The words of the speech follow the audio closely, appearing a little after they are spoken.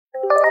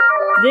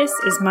This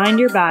is Mind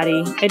Your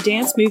Body, a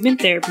dance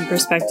movement therapy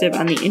perspective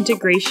on the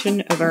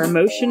integration of our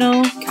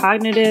emotional,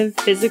 cognitive,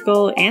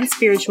 physical, and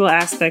spiritual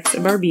aspects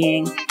of our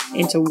being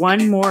into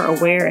one more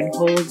aware and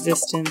whole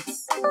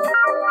existence.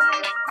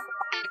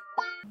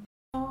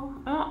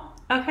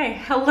 Okay.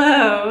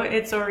 Hello,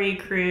 it's Orit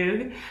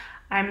Krug.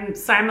 I'm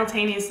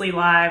simultaneously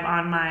live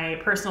on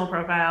my personal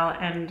profile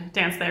and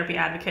Dance Therapy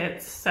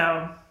Advocates,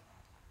 so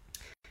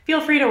feel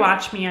free to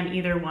watch me on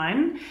either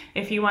one.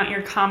 If you want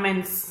your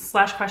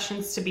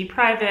comments/questions to be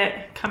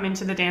private, come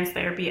into the Dance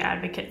Therapy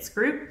Advocates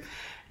group.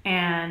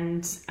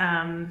 And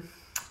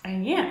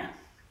yeah.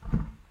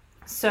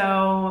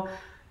 So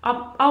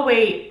I'll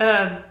wait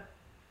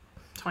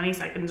 20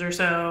 seconds or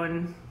so,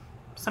 and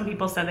some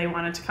people said they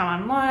wanted to come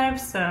on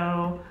live,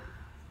 so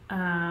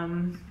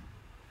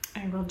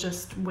I will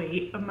just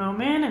wait a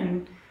moment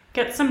and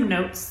get some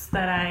notes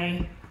that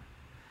I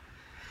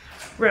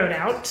wrote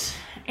out.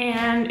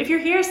 And if you're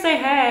here, say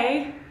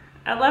hey.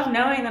 I love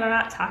knowing that I'm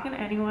not talking to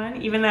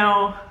anyone, even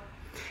though,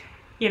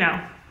 you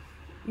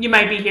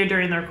might be here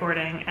during the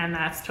recording and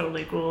that's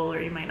totally cool, or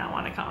you might not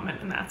want to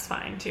comment, and that's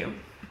fine too.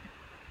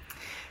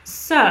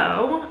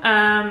 So,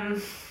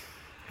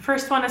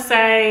 first want to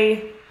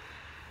say,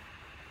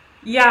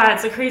 yeah,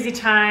 it's a crazy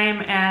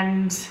time,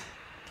 and,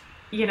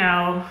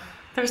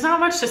 there's not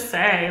much to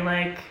say.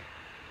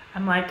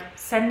 I'm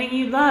sending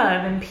you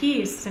love and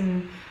peace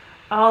and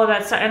all of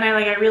that stuff, and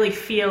I really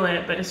feel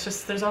it, but it's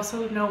just, there's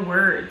also no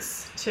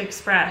words to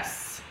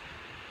express,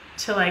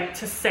 to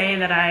say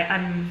that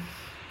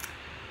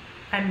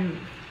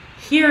I'm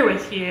here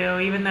with you,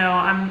 even though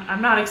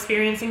I'm not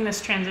experiencing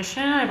this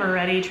transition. I've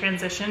already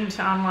transitioned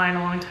to online a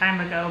long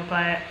time ago,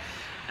 but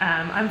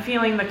I'm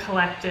feeling the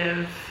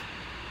collective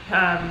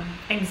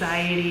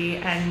anxiety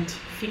and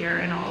fear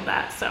and all of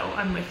that, so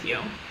I'm with you.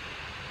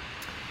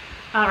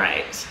 All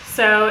right,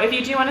 so if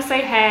you do want to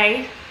say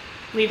hey,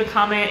 leave a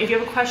comment. If you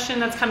have a question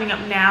that's coming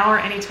up now or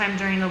anytime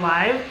during the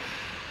live,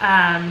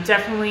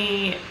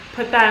 definitely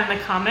put that in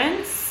the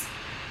comments,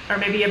 or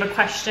maybe you have a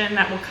question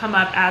that will come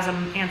up as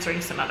I'm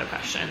answering some other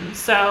questions.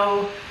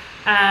 So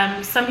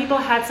some people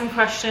had some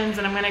questions,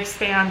 and I'm going to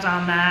expand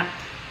on that.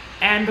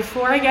 And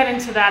before I get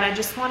into that, I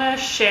just want to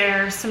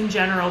share some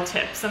general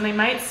tips, and they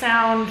might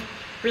sound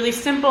really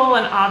simple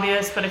and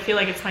obvious, but I feel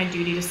like it's my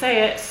duty to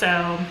say it,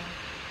 so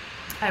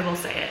I will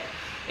say it.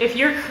 If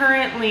you're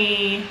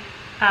currently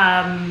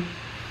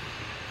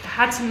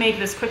had to make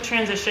this quick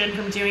transition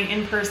from doing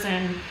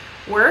in-person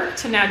work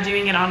to now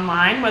doing it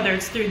online, whether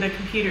it's through the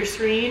computer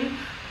screen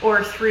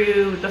or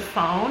through the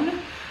phone,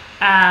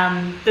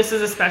 this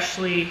is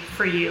especially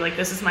for you.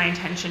 This is my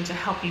intention to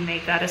help you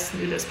make that as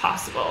smooth as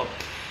possible.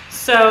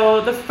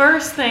 So the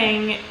first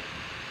thing,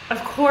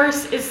 of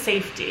course, is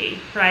safety,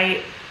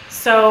 right?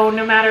 So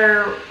no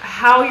matter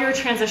how you're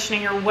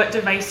transitioning or what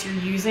device you're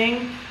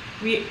using,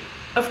 we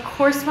of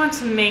course want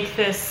to make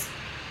this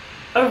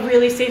a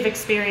really safe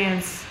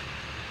experience,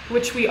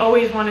 which we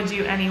always want to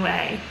do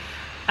anyway.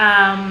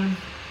 The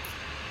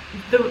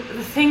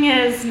thing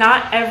is,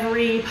 not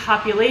every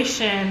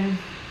population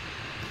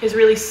is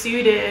really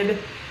suited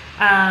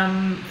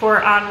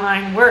for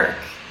online work,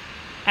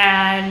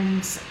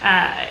 and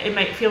it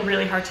might feel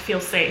really hard to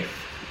feel safe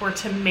or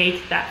to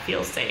make that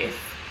feel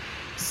safe.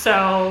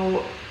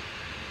 So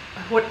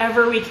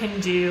whatever we can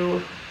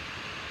do,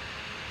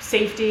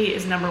 safety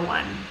is number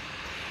one.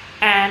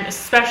 And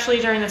especially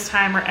during this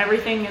time where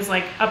everything is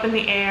up in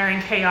the air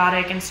and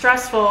chaotic and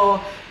stressful,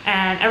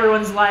 and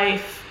everyone's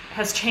life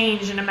has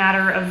changed in a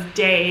matter of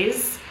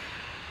days,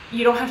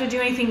 you don't have to do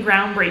anything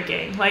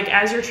groundbreaking.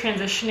 As you're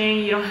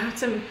transitioning, you don't have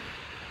to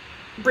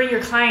bring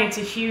your client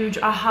to huge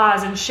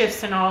ahas and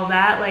shifts and all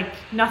that.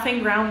 Nothing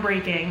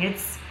groundbreaking.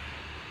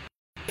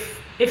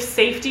 If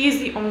safety is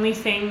the only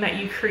thing that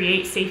you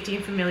create, safety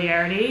and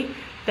familiarity,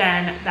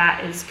 then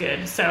that is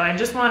good. So I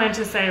just wanted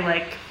to say,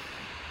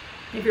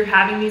 if you're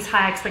having these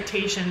high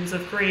expectations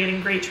of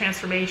creating great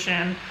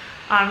transformation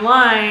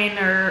online,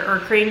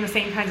 or creating the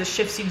same kinds of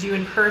shifts you do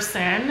in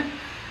person,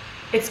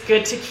 it's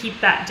good to keep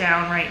that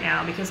down right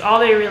now, because all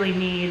they really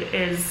need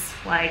is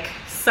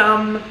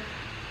some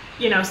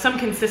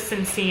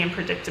consistency and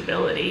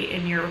predictability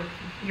in your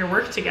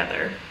work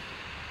together.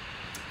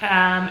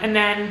 And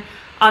then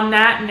on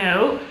that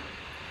note,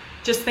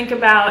 just think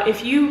about,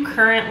 if you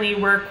currently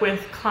work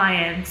with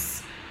clients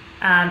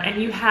and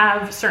you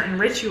have certain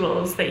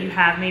rituals that you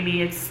have,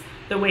 maybe it's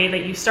the way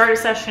that you start a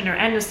session or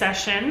end a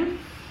session,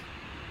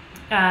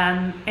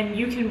 and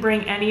you can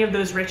bring any of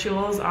those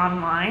rituals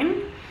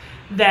online,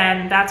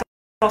 then that's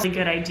also a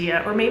good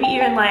idea. Or maybe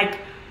even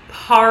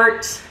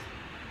part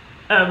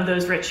of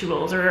those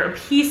rituals or a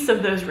piece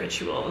of those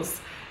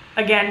rituals.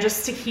 Again,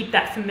 just to keep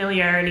that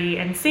familiarity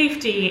and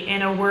safety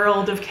in a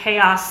world of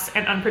chaos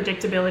and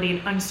unpredictability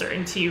and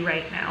uncertainty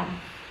right now.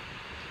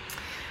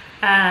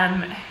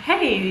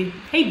 Hey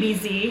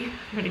BZ, I'm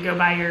going to go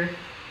by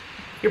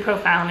your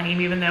profile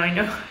name, even though I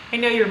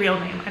know your real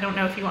name. I don't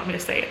know if you want me to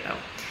say it though.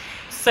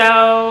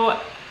 So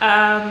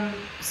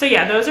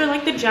yeah, those are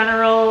the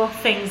general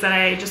things that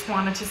I just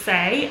wanted to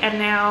say. And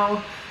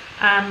now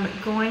I'm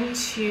going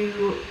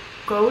to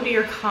go to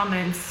your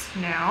comments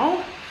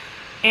now.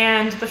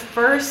 And the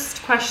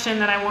first question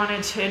that I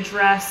wanted to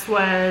address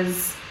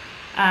was,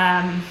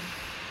 Emma,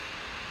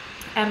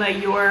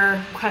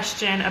 your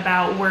question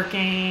about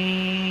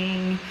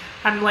working.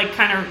 I'm like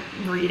kind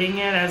of reading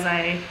it as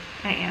I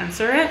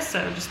answer it,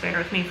 so just bear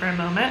with me for a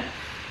moment.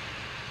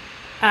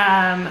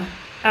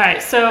 All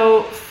right,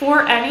 so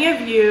for any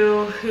of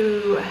you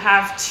who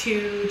have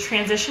to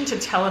transition to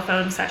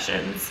telephone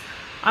sessions,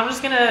 I'm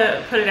just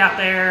gonna put it out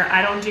there,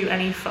 I don't do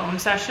any phone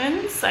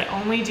sessions. I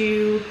only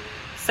do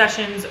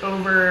sessions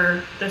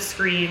over the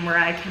screen where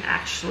I can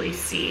actually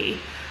see.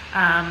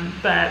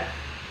 But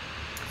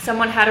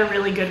someone had a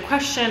really good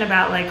question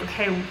about like,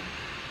 okay,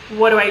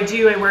 what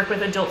do? I work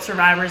with adult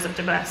survivors of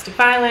domestic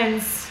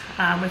violence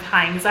with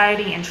high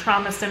anxiety and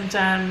trauma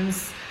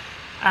symptoms.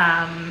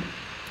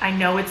 I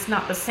know it's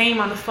not the same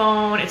on the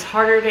phone, it's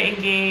harder to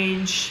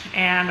engage,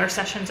 and our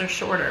sessions are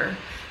shorter.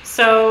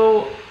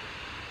 So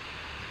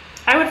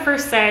I would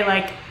first say,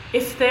 like,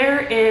 if there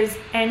is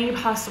any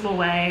possible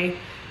way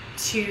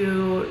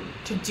to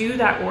do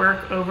that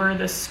work over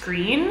the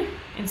screen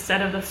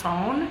instead of the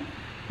phone,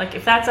 like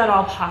if that's at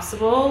all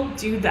possible,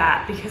 do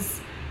that, because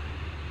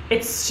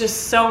it's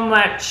just so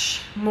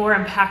much more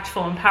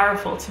impactful and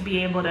powerful to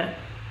be able to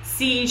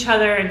see each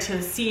other and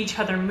to see each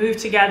other move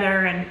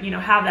together and, you know,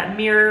 have that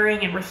mirroring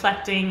and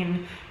reflecting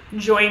and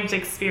joint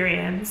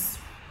experience.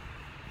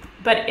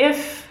 But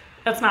if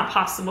that's not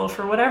possible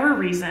for whatever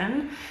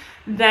reason,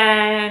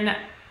 then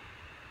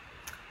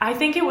I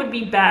think it would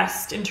be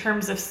best in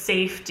terms of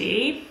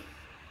safety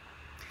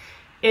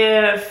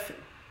if,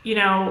 you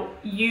know,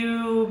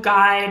 you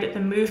guide the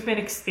movement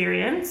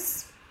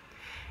experience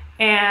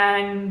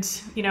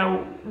and, you know,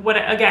 what,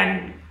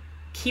 again,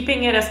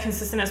 keeping it as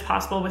consistent as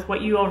possible with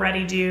what you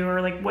already do, or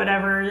like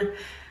whatever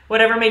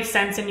makes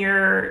sense in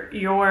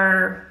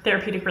your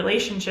therapeutic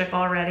relationship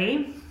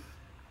already,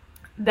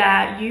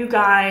 that you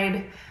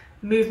guide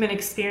movement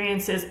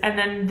experiences, and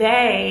then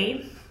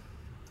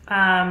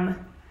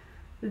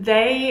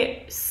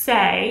they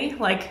say,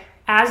 like,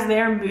 as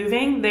they're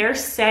moving, they're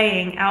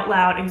saying out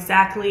loud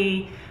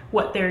exactly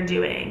what they're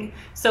doing.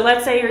 So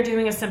let's say you're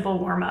doing a simple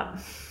warm-up.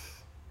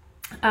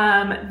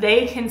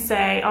 They can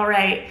say, all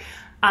right,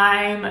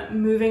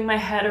 I'm moving my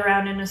head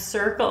around in a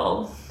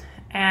circle,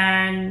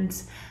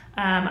 and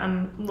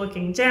I'm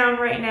looking down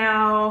right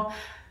now.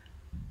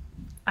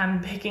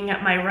 I'm picking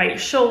up my right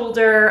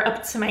shoulder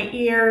up to my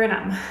ear, and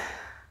I'm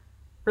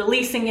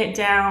releasing it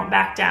down,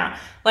 back down.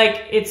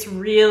 Like, it's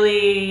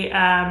really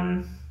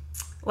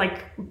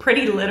like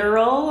pretty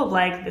literal,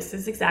 like this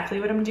is exactly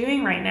what I'm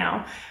doing right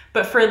now.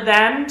 But for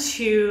them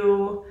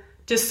to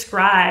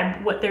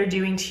describe what they're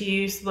doing to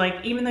you, so like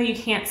even though you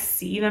can't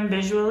see them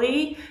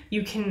visually,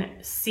 you can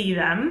see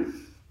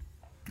them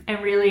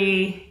and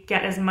really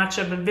get as much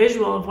of a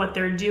visual of what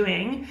they're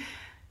doing.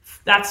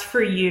 That's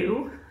for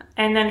you.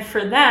 And then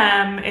for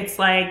them, it's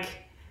like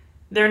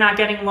they're not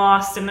getting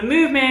lost in the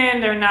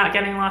movement, they're not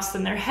getting lost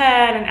in their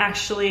head, and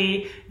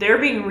actually they're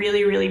being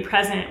really, really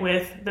present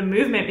with the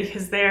movement,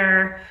 because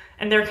they're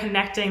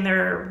connecting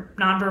their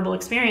nonverbal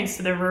experience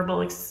to their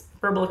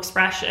verbal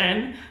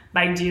expression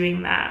by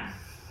doing that.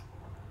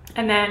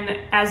 And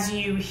then as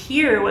you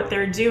hear what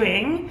they're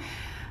doing,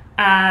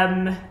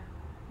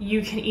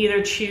 you can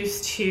either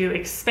choose to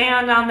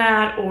expand on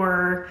that,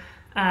 or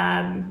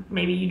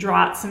maybe you draw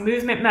out some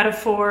movement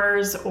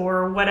metaphors,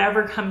 or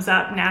whatever comes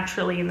up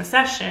naturally in the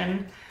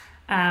session.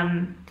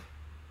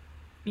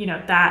 You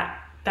know,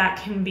 that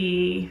can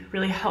be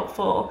really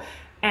helpful.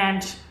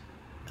 And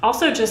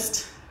also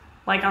just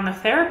like on the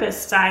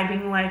therapist side,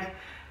 being like,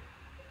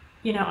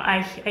 you know,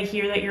 I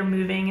hear that you're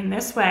moving in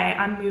this way.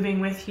 I'm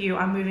moving with you.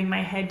 I'm moving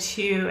my head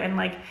too. And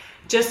like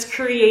just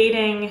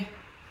creating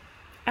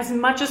as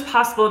much as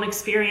possible an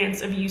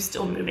experience of you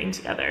still moving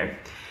together.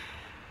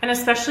 And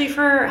especially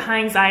for high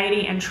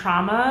anxiety and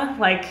trauma,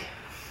 like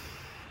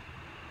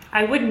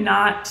I would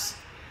not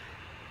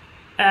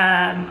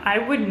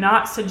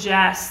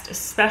suggest,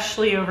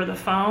 especially over the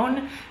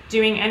phone,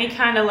 doing any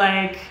kind of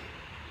like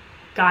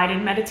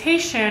guided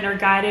meditation or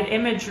guided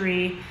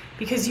imagery,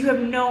 because you have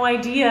no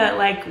idea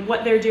like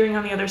what they're doing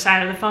on the other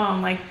side of the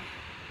phone. Like,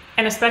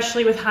 and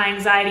especially with high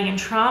anxiety and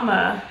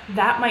trauma,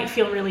 that might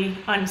feel really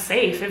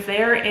unsafe. If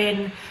they're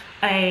in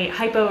a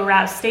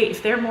hypo-aroused state,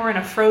 if they're more in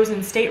a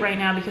frozen state right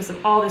now because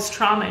of all this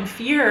trauma and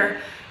fear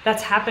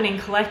that's happening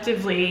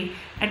collectively,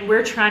 and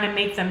we're trying to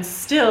make them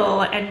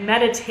still and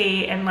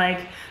meditate and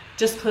like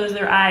just close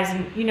their eyes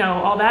and, you know,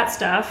 all that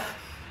stuff,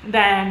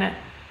 then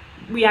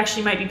we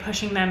actually might be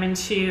pushing them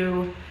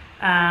into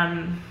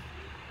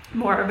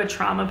more of a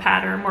trauma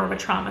pattern, more of a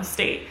trauma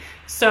state.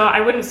 So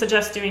I wouldn't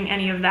suggest doing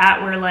any of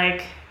that, where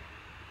like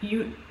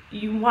you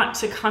want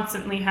to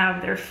constantly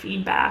have their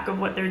feedback of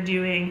what they're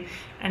doing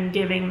and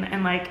giving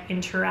and like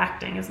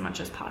interacting as much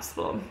as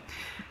possible.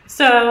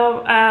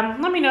 So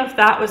let me know if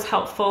that was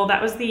helpful.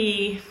 That was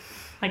the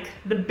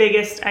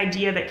biggest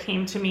idea that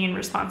came to me in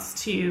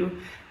response to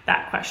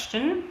that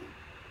question.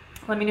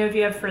 Let me know if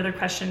you have further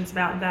questions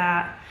about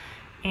that.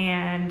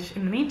 And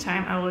in the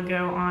meantime, I will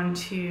go on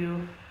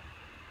to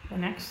the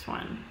next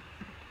one.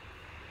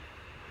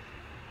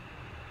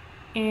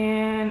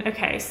 And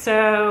okay,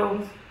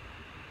 so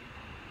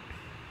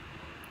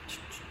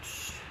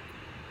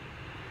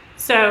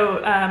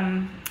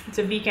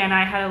Davika and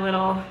I had a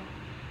little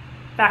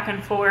back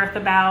and forth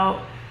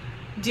about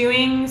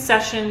doing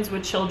sessions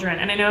with children.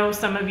 And I know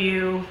some of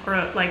you,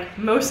 or like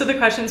most of the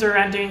questions are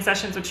around doing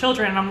sessions with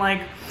children. And I'm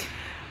like,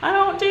 I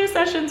don't do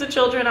sessions with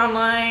children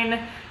online.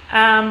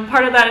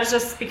 Part of that is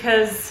just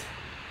because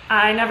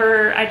I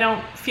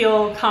don't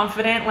feel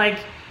confident like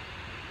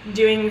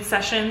doing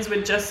sessions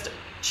with just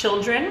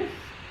children.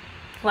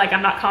 Like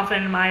I'm not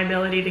confident in my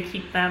ability to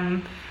keep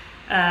them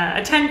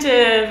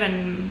attentive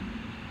and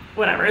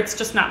whatever. It's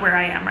just not where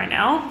I am right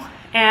now.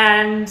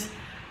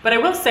 But I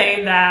will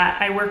say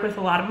that I work with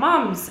a lot of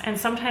moms, and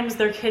sometimes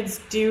their kids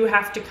do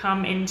have to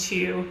come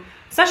into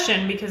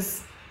session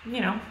because,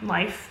 you know,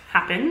 life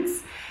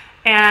happens.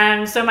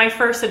 And so my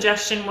first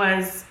suggestion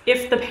was,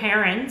 if the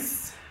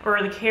parents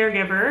or the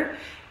caregiver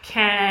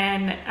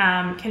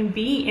can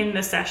be in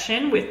the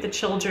session with the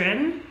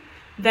children,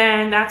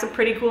 then that's a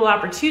pretty cool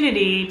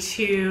opportunity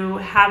to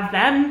have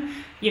them,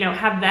 you know,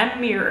 have them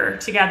mirror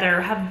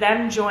together, have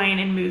them join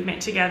in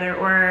movement together,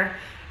 or,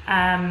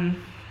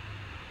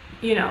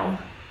 you know,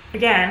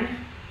 again,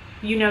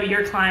 you know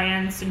your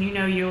clients and you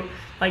know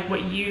like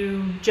what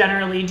you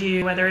generally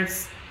do, whether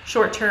it's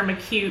short-term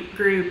acute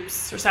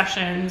groups or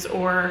sessions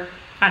or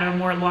kind of a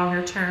more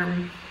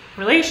longer-term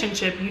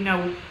relationship, you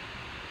know,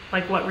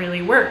 like what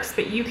really works,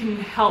 but you can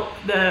help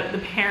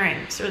the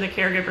parent or the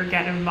caregiver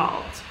get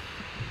involved.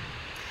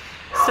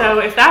 So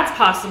if that's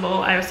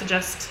possible, I would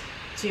suggest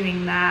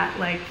doing that,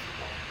 like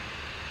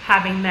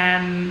having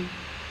them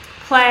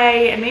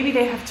play, and maybe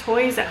they have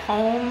toys at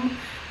home,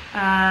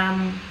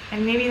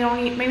 and maybe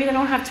they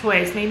don't have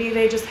toys. Maybe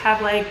they just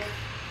have like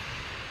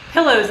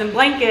pillows and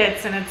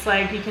blankets, and it's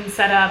like you can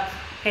set up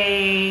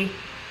a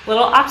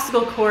little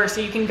obstacle course,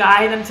 so you can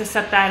guide them to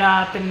set that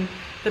up, and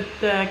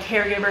the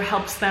caregiver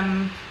helps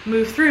them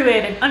move through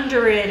it and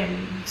under it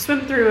and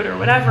swim through it or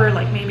whatever.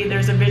 Like maybe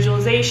there's a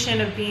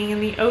visualization of being in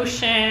the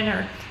ocean,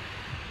 or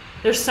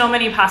there's so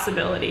many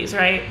possibilities,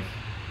 right?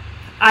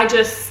 I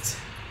just,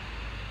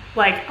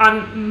 like,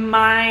 on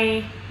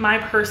my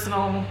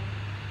personal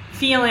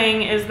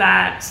feeling is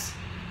that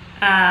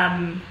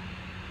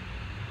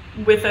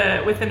with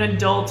an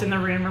adult in the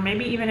room, or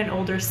maybe even an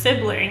older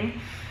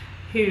sibling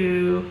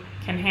who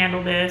can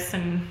handle this,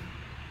 and,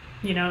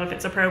 you know, if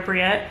it's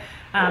appropriate,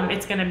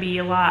 it's going to be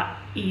a lot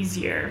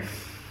easier.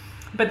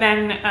 But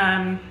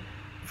then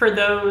for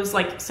those,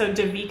 like, so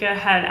Davika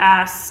had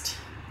asked,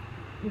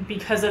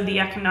 because of the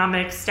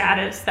economic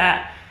status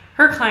that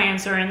her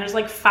clients are in, there's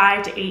like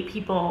 5 to 8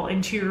 people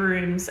in 2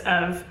 rooms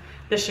of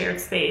the shared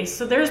space.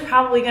 So there's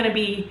probably going to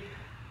be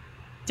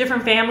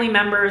different family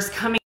members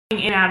coming in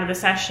and out of the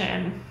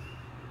session.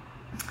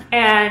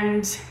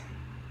 And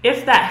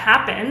if that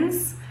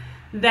happens,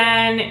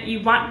 then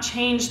you want to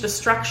change the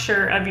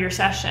structure of your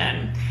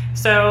session.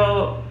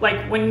 So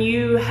like when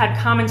you had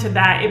commented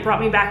that, it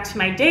brought me back to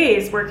my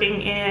days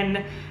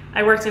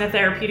I worked in a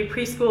therapeutic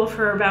preschool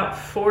for about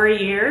 4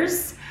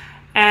 years.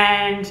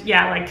 And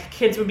yeah, like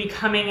kids would be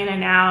coming in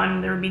and out,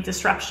 and there would be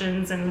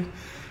disruptions and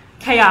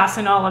chaos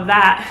and all of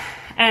that.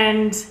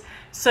 And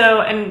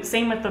so, and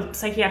same with the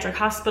psychiatric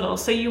hospital.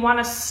 So you want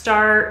to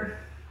start,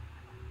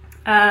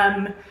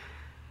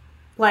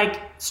 like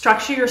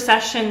structure your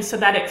session so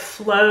that it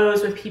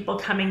flows with people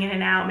coming in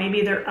and out.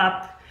 Maybe they're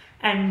up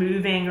and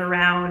moving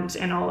around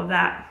and all of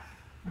that.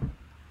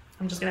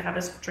 I'm just gonna have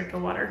this drink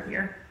of water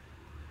here.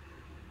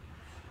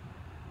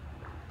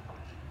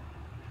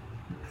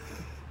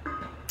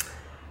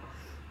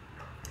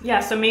 Yeah,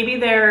 so maybe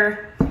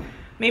they're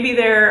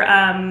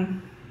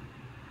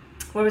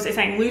what was I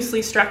saying,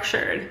 loosely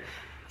structured.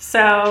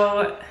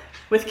 So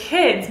with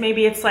kids,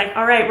 maybe it's like,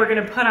 all right, we're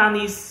gonna put on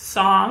these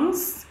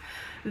songs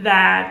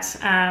that,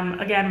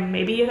 again,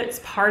 maybe it's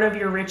part of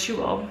your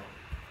ritual.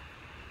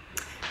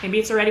 Maybe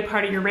it's already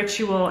part of your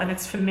ritual and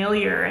it's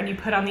familiar, and you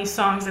put on these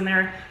songs and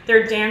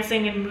they're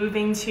dancing and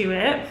moving to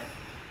it.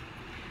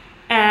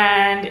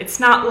 And it's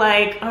not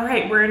like, all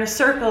right, we're in a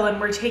circle and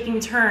we're taking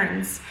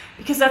turns,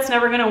 because that's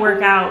never going to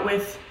work out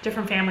with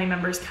different family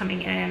members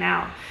coming in and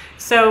out.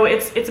 So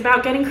it's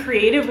about getting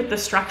creative with the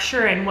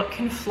structure and what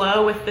can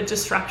flow with the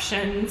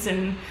disruptions.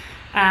 And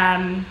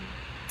I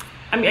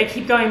mean, I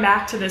keep going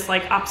back to this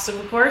like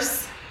obstacle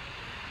course,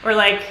 or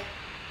like,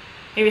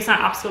 maybe it's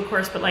not obstacle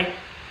course, but like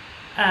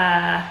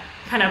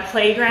kind of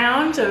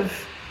playground of,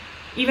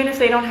 even if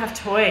they don't have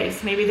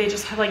toys, maybe they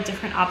just have like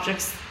different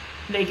objects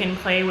they can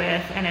play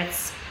with, and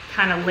it's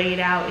kind of laid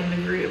out in the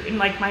group. In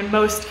like my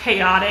most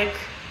chaotic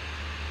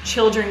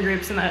children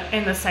groups in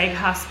the psych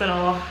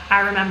hospital, I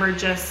remember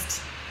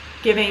just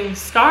giving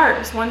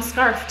scarves, one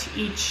scarf to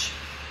each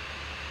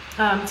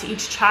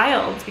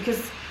child,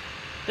 because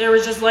there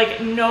was just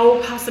like no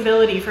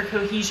possibility for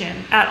cohesion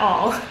at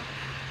all.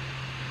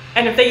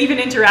 And if they even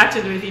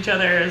interacted with each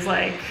other, it was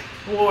like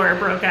war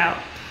broke out.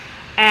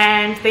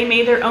 And they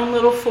made their own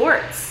little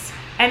forts,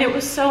 and it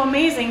was so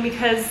amazing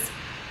because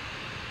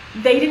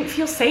they didn't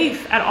feel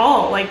safe at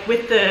all. Like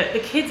with the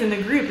kids in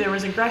the group, there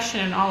was aggression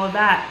and all of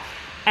that.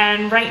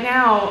 And right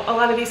now, a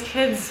lot of these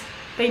kids,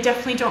 they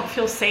definitely don't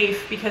feel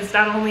safe, because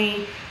not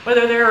only,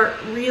 whether they're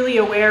really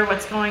aware of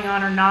what's going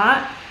on or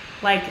not,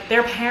 like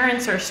their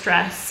parents are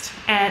stressed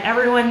and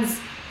everyone's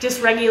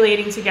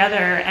dysregulating together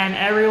and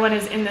everyone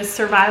is in this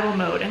survival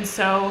mode. And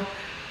so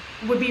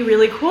it would be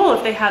really cool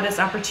if they had this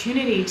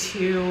opportunity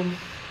to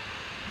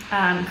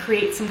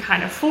create some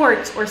kind of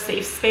fort or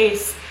safe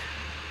space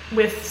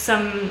with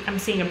some, I'm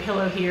seeing a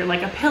pillow here,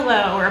 like a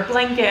pillow or a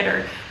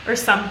blanket or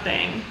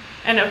something.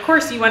 And of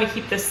course you want to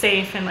keep this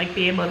safe and like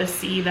be able to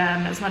see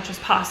them as much as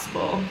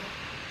possible.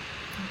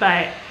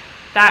 But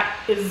that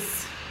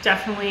is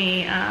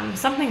definitely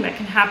something that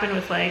can happen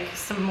with like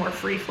some more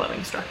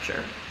free-flowing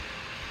structure.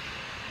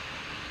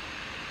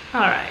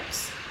 All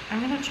right,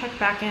 I'm gonna check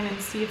back in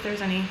and see if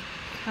there's any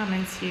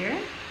comments here.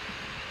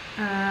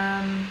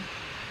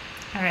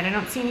 All right, I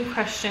don't see any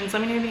questions.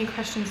 Let me know if you have any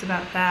questions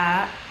about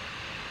that.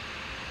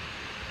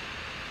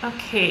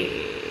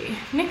 Okay,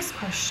 next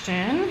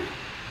question.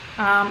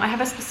 I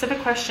have a specific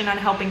question on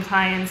helping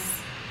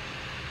clients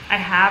I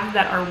have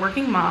that are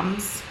working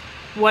moms.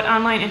 What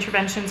online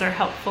interventions are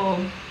helpful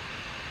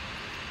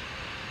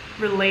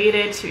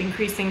related to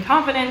increasing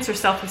confidence or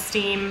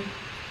self-esteem?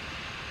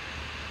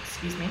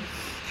 Excuse me.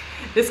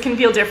 This can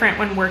feel different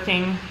when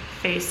working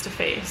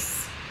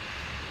face-to-face.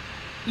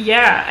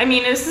 Yeah, I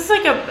mean, this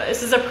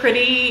is a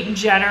pretty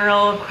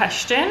general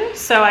question,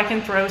 so I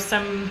can throw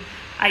some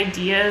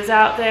ideas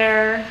out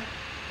there.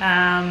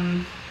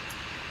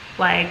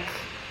 Like,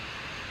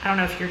 I don't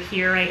know if you're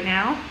here right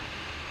now,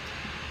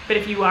 but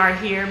if you are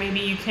here, maybe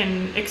you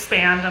can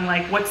expand on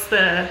like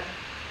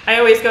I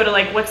always go to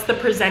like, what's the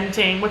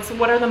presenting,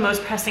 what are the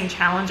most pressing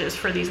challenges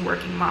for these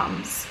working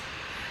moms?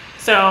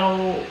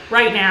 So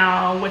right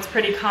now, what's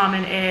pretty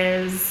common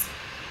is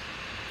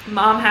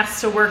mom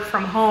has to work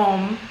from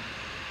home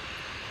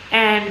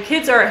and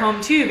kids are at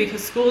home too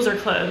because schools are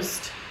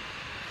closed.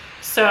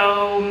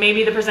 So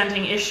maybe the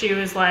presenting issue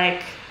is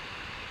like,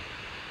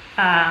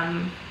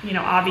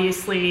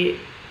 obviously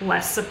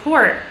less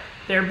support.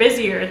 They're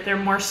busier, they're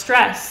more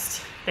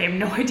stressed. They have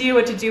no idea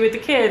what to do with the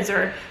kids,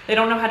 or they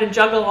don't know how to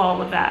juggle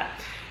all of that.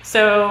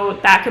 So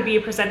that could be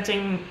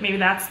presenting, maybe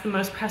that's the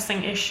most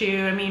pressing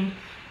issue. I mean,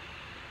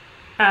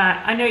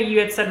 I know you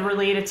had said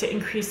related to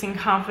increasing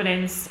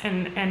confidence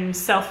and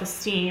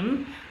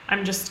self-esteem.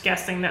 I'm just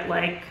guessing that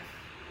like,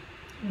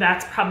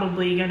 there's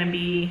probably going to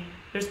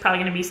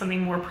be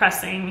something more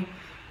pressing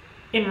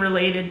in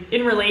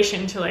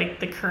relation to like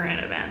the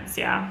current events.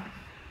 Yeah.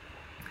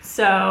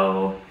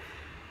 So,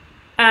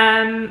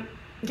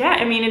 yeah,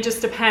 I mean, it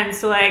just depends.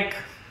 So like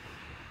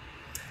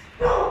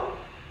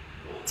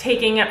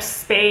taking up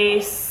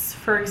space,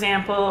 for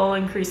example,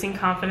 increasing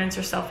confidence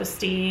or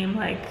self-esteem,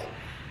 like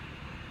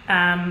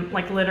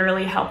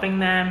literally helping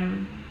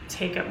them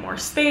take up more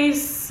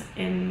space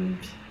in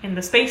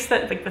the space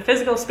that, like the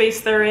physical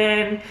space they're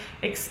in,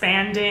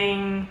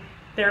 expanding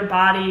their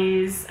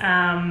bodies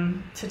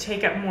to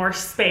take up more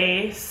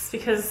space,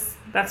 because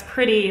that's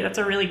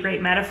a really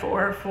great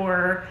metaphor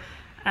for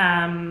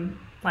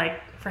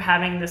for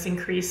having this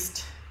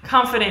increased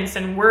confidence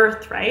and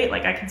worth, right?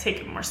 Like I can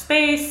take up more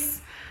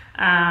space.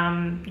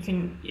 You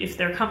can, if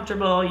they're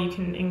comfortable, you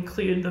can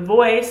include the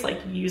voice, like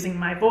using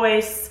my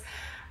voice.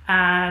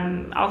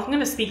 I'm going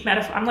to speak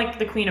metaphor. I'm like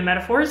the queen of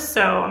metaphors,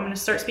 so I'm going to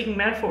start speaking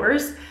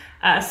metaphors.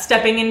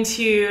 Stepping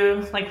into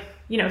your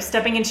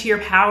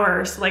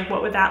power. So like,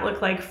 what would that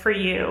look like for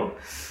you?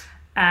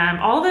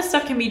 All this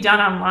stuff can be done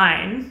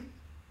online.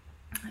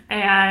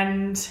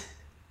 And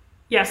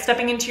yeah,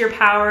 stepping into your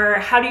power.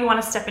 How do you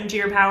want to step into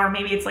your power?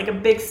 Maybe it's like a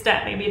big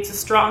step. Maybe it's a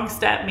strong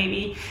step.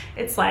 Maybe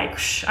it's like,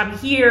 I'm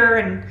here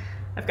and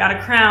I've got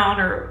a crown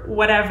or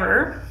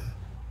whatever.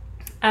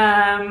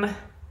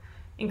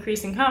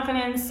 Increasing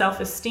confidence,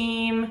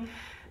 self-esteem.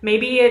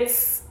 Maybe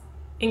it's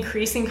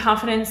increasing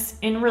confidence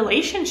in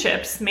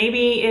relationships.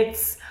 Maybe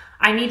it's,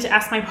 I need to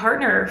ask my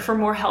partner for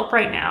more help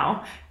right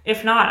now.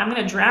 If not, I'm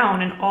going to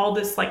drown in all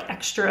this like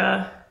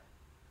extra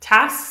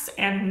tasks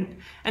and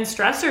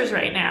stressors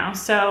right now.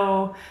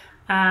 So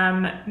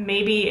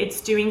maybe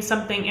it's doing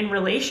something in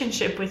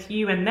relationship with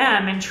you and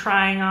them and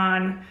trying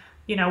on,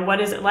 what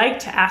is it like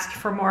to ask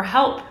for more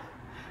help?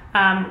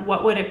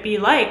 What would it be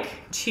like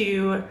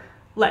to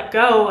let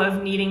go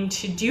of needing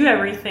to do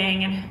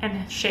everything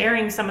and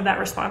sharing some of that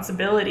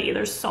responsibility?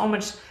 There's so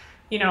much,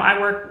 I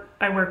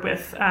work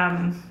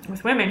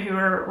with women who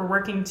are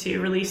working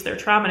to release their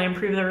trauma and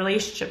improve their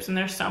relationships. And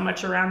there's so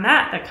much around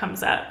that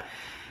comes up.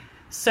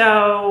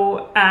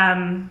 So,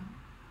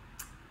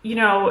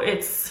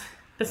 it's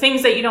the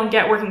things that you don't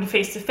get working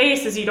face to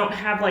face is you don't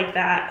have like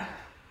that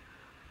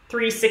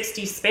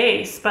 360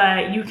 space,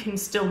 but you can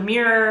still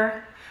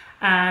mirror,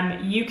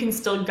 you can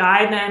still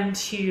guide them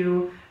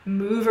to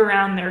move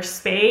around their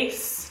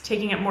space,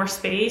 taking up more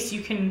space.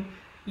 You can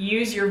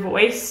use your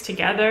voice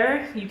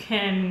together. You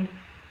can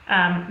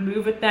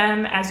move with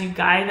them as you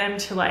guide them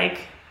to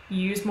like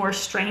use more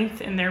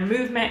strength in their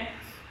movement.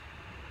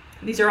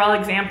 These are all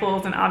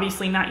examples and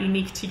obviously not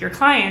unique to your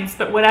clients,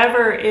 but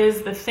whatever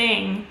is the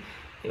thing,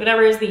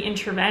 whatever is the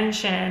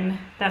intervention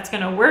that's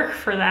going to work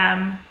for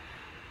them,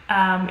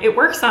 it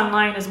works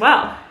online as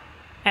well.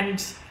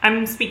 And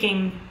I'm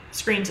speaking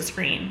screen to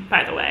screen,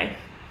 by the way.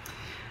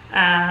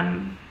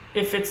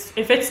 If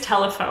it's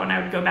telephone,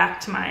 I would go back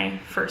to my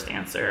first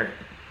answer.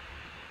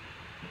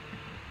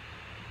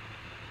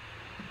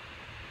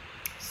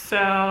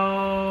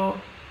 So,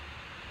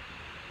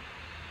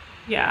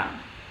 yeah.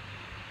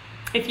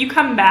 If you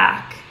come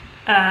back,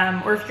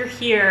 or if you're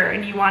here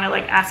and you want to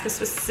like ask a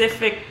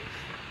specific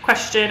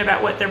question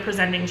about what their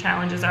presenting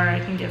challenges are, I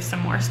can give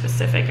some more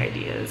specific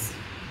ideas.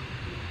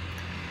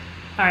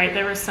 All right,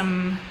 there were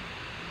some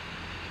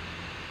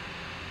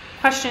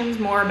questions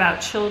more about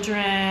children,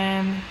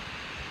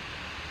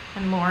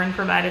 and Lauren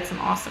provided some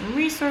awesome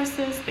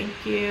resources. Thank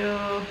you.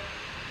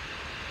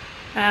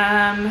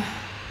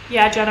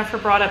 Yeah, Jennifer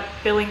brought up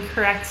billing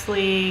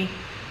correctly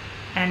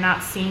and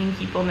not seeing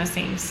people in the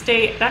same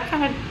state. That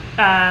kind of,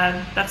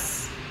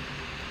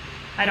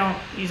 I don't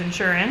use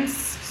insurance,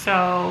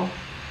 so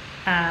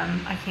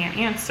I can't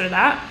answer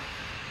that.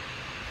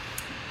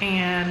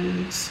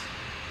 And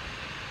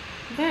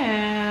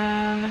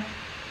then,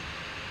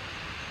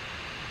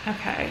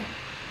 okay.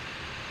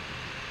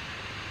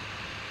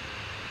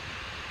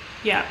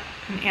 Yeah,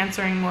 I'm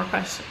answering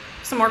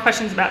some more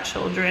questions about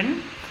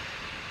children.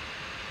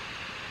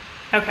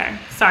 Okay,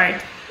 sorry.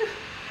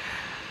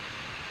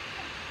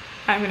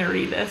 I'm going to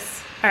read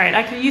this. All right,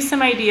 I could use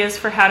some ideas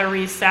for how to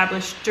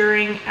reestablish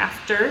during,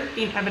 after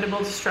the inevitable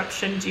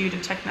disruption due to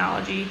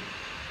technology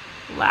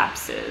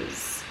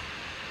lapses.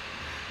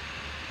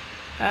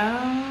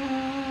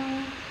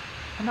 I'm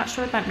not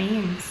sure what that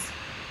means.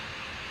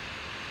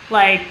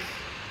 Like,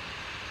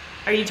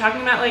 are you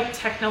talking about like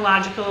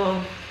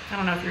technological, I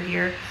don't know if you're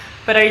here,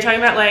 but are you talking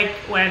about like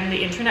when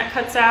the internet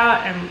cuts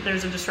out and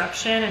there's a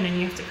disruption and then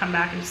you have to come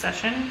back into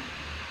session?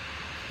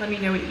 Let me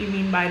know what you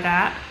mean by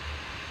that,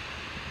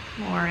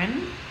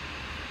 Lauren.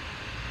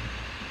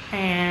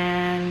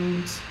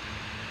 And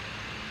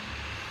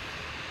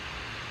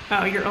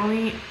oh, you're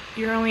only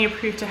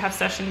approved to have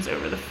sessions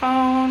over the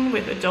phone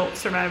with adult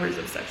survivors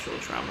of sexual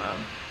trauma.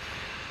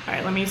 All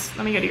right, let me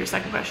go to your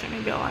second question.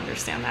 Maybe I'll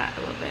understand that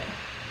a little bit.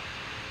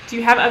 Do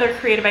you have other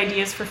creative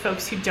ideas for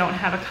folks who don't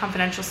have a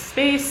confidential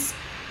space,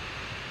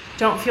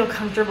 don't feel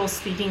comfortable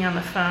speaking on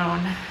the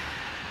phone?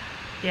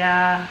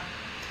 Yeah,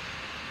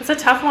 it's a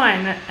tough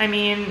one. I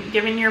mean,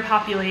 given your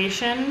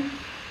population,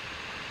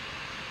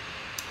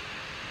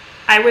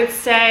 I would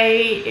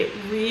say it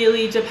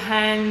really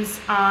depends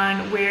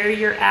on where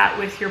you're at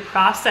with your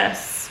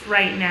process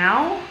right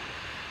now,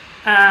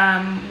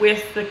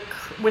 with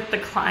the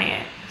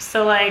client.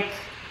 So like,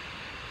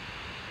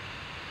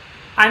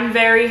 I'm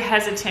very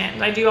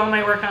hesitant. I do all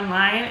my work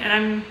online,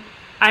 and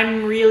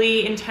I'm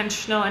really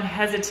intentional and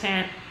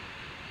hesitant.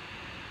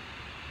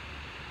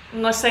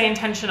 Let's say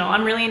intentional.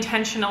 I'm really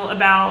intentional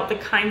about the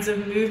kinds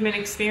of movement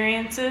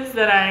experiences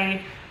that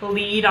I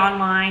lead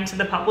online to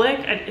the public.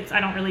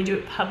 I don't really do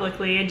it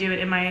publicly. I do it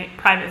in my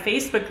private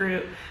Facebook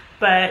group,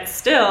 but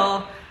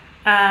still,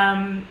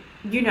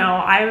 you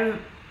know,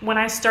 when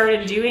I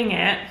started doing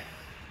it,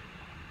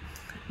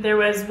 there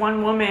was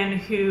one woman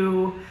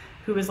who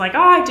was like,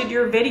 oh, I did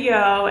your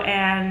video,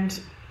 and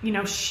you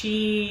know,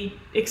 she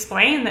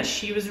explained that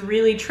she was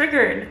really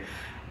triggered,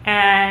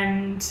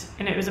 and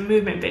it was a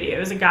movement video. It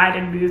was a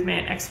guided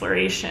movement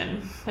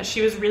exploration, that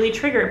she was really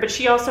triggered, but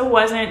she also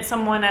wasn't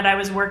someone that I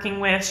was working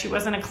with. She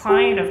wasn't a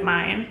client of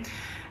mine,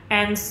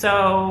 and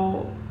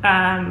so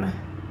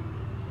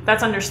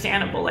that's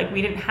understandable. Like,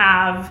 we didn't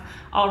have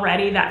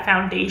already that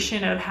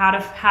foundation of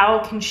how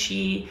can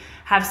she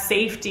have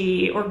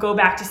safety or go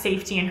back to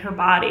safety in her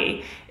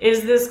body?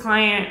 Is this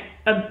client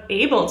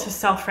able to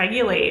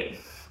self-regulate?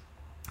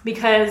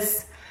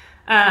 Because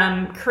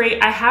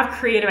I have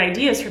creative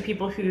ideas for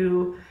people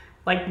who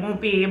like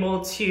won't be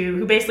able to,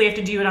 who basically have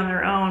to do it on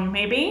their own,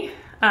 maybe,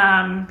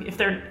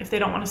 if they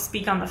don't want to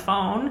speak on the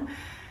phone.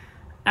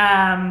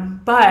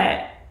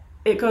 But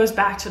it goes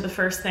back to the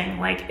first thing,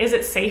 like, is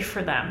it safe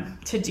for them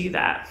to do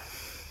that?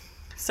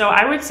 So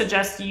I would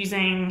suggest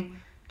using,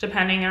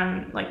 depending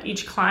on like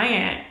each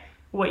client,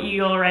 what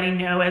you already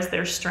know as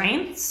their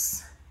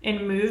strengths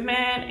in movement.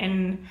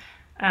 And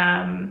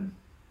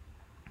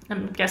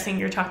I'm guessing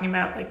you're talking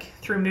about like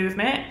through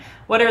movement.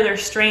 What are their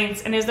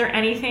strengths? And is there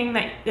anything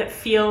that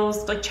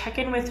feels like, check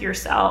in with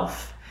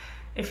yourself.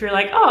 If you're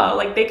like, oh,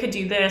 like they could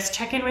do this,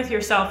 check in with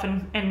yourself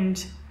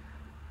and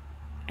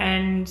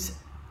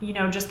you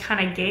know, just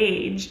kind of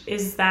gauge,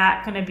 is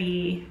that going to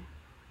be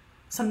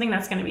something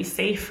that's going to be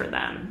safe for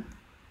them?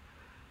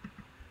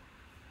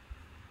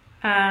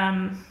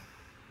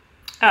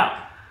 Oh,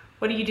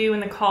 what do you do when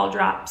the call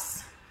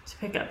drops to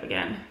pick up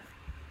again?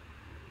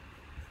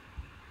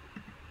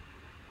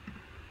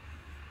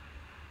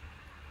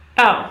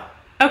 Oh,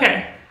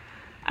 okay.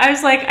 I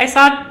was like, I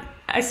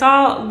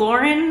saw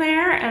Lauren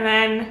there, and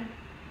then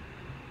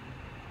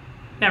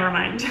never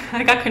mind.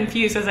 I got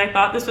confused as I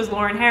thought this was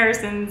Lauren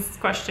Harrison's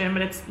question,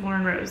 but it's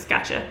Lauren Rose.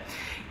 Gotcha.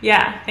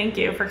 Yeah, thank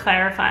you for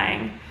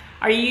clarifying.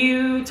 Are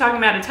you talking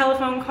about a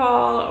telephone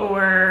call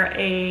or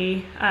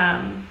a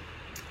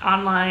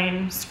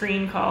online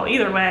screen call?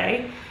 Either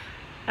way,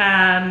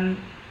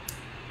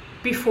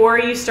 before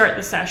you start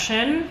the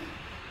session,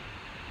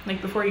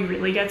 like before you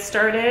really get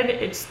started,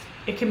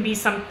 it can be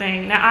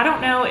something. Now, I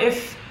don't know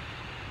if,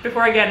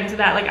 before I get into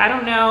that, like, I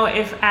don't know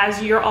if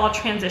as you're all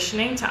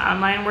transitioning to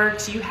online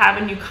work, do you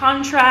have a new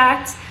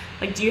contract?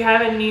 Like, do you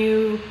have a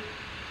new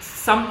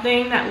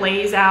something that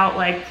lays out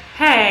like,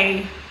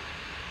 hey,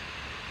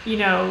 you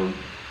know,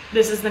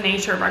 this is the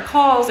nature of our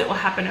calls. It will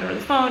happen over the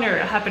phone or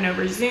it'll happen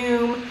over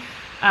Zoom.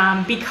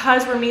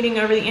 Because we're meeting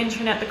over the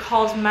internet, the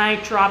calls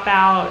might drop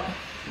out.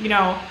 You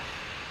know,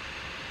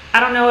 I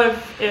don't know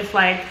if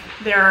like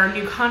there are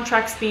new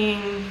contracts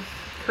being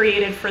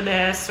created for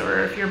this,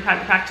 or if you're in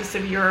private practice,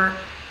 if you're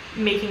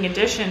making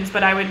additions,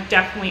 but I would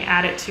definitely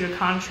add it to a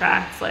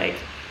contract. Like,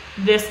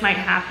 this might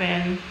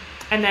happen,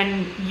 and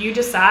then you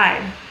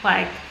decide,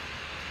 like,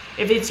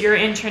 if it's your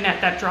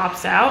internet that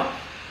drops out,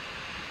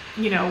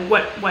 you know,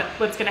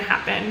 what's going to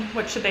happen?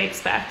 What should they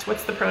expect?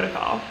 What's the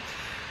protocol?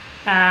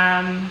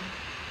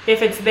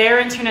 If it's their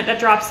internet that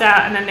drops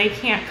out and then they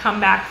can't come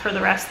back for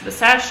the rest of the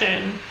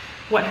session,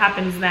 what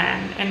happens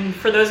then? And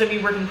for those of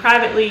you working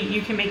privately,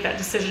 you can make that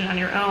decision on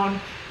your own.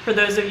 For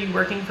those of you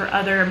working for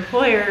other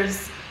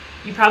employers,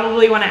 you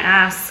probably want to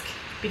ask,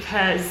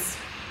 because,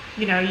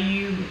 you know,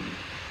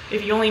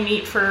 if you only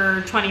meet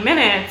for 20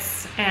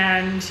 minutes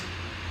and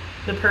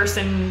the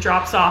person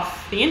drops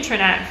off the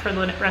internet for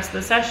the rest of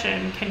the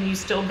session, can you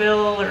still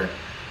bill, or,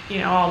 you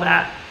know, all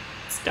that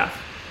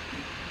stuff.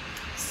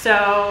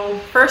 So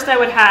first I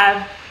would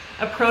have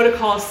a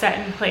protocol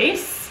set in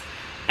place,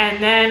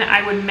 and then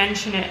I would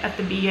mention it at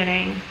the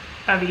beginning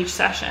of each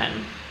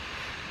session.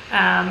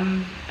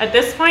 At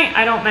this point,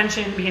 I don't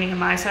mention the beginning of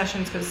my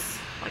sessions because,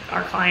 like,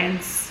 our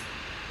clients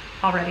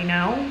already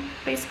know,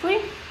 basically.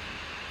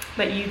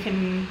 But you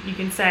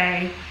can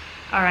say,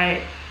 all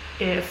right,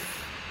 if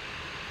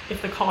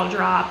the call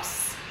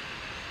drops,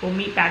 we'll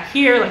meet back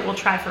here, like, we'll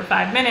try for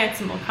 5 minutes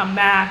and we'll come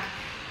back.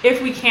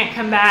 If we can't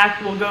come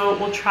back,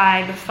 we'll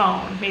try the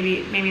phone.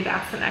 Maybe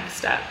that's the next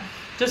step.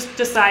 Just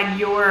decide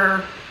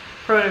your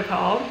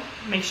protocol,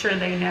 make sure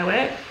they know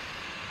it.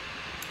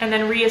 And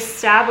then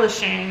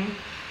reestablishing,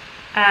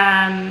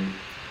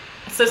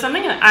 so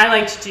something that I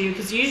like to do,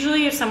 because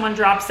usually if someone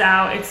drops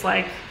out, it's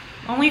like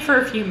only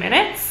for a few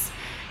minutes.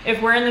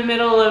 If we're in the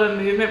middle of a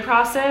movement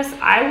process,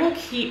 I will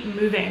keep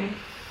moving.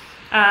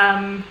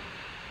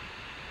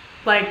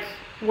 Like,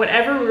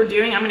 whatever we're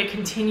doing, I'm going to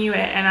continue it,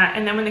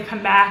 and then when they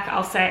come back,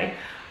 I'll say,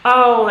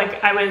 oh,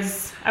 like, I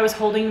was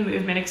holding the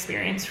movement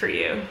experience for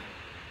you,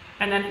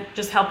 and then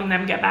just helping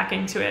them get back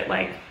into it.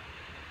 Like,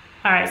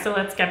 all right, so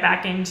let's get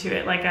back into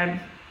it. Like,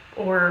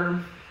 or,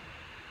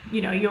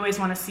 you know, you always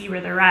want to see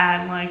where they're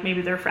at, and, like,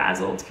 maybe they're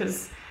frazzled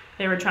because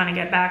they were trying to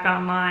get back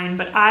online.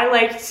 But I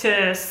like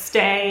to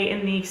stay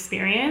in the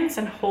experience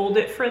and hold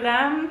it for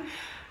them,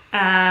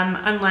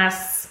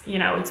 unless, you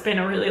know, it's been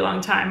a really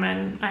long time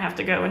and I have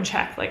to go and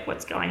check, like,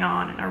 what's going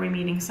on and are we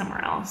meeting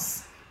somewhere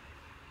else.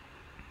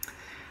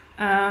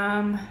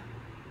 And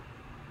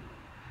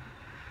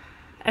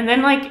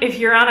then, like, if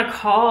you're on a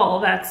call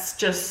that's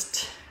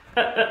just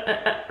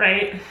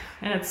right,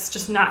 and it's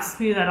just not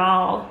smooth at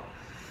all,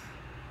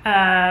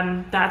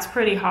 that's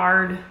pretty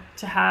hard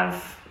to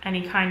have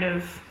any kind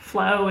of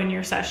flow in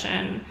your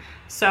session.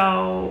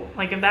 So,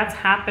 like, if that's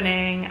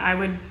happening, I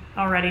would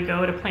already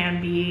go to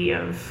plan B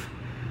of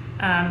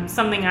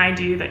something I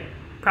do that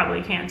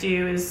probably can't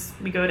do is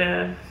we go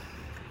to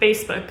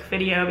Facebook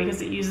video,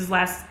 because it uses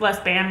less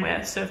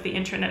bandwidth. So if the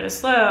internet is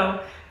slow,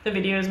 the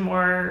video is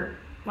more,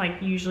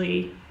 like,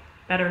 usually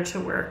better to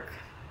work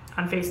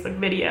on Facebook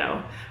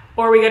video.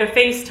 Or we go to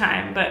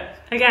FaceTime, but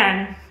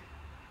again,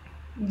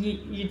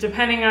 you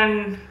depending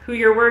on who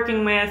you're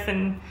working with,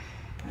 and,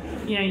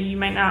 you know, you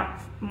might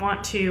not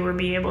want to or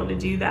be able to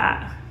do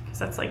that because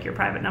that's, like, your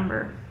private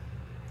number.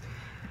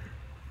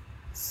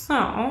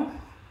 So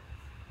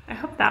I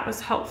hope that was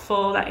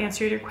helpful, that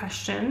answered your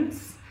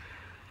questions.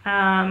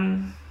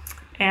 And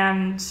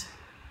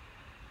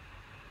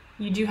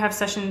you do have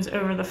sessions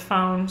over the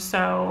phone,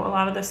 so a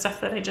lot of the stuff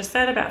that I just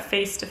said about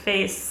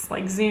face-to-face,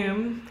 like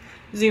Zoom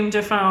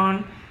to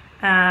phone,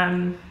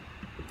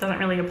 doesn't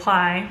really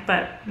apply,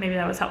 but maybe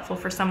that was helpful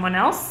for someone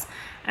else.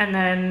 And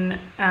then,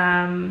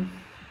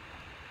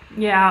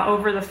 yeah,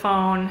 over the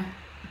phone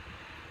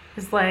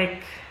is,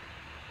 like,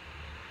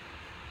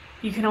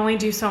 you can only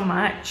do so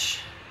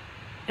much.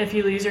 If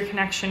you lose your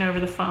connection over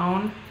the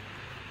phone,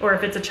 or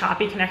if it's a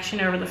choppy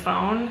connection over the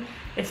phone,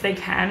 if they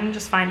can,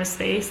 just find a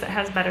space that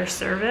has better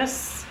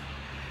service,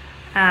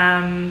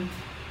 and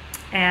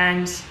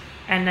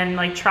then,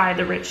 like, try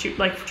the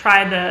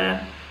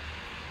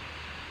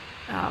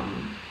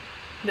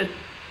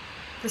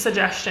the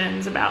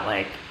suggestions about,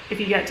 like, if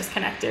you get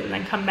disconnected and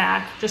then come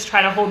back, just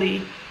try to hold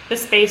the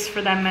space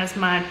for them as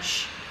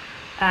much.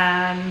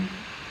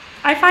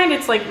 I find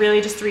it's, like,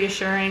 really just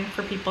reassuring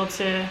for people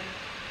to,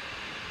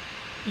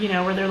 you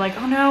know, where they're like,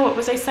 oh no, what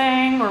was I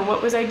saying, or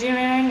what was I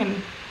doing,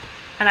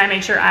 and I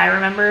make sure I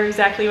remember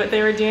exactly what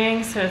they were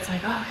doing, so it's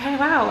like, oh, okay,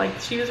 wow, like,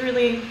 she was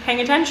really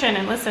paying attention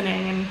and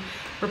listening, and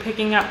we're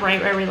picking up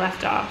right where we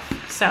left off.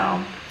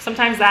 So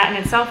sometimes that in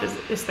itself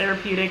is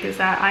therapeutic, is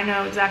that I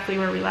know exactly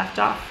where we left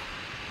off.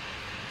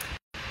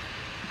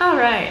 All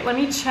right, let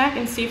me check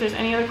and see if there's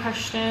any other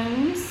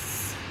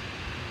questions.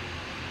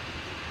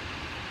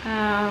 All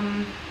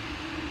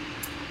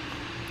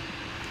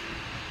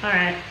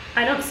right,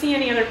 I don't see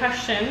any other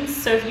questions.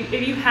 So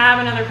if you have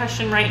another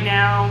question right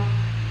now,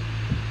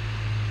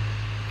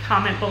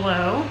 comment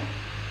below.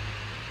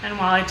 And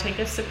while I take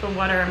a sip of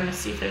water, I'm going to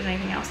see if there's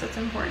anything else that's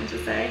important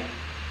to say.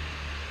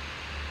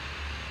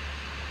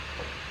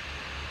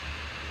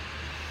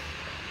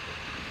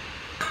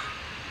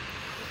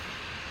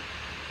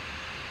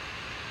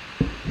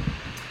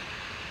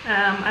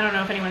 I don't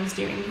know if anyone's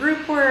doing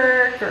group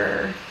work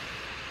or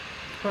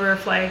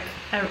if like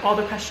all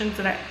the questions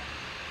that I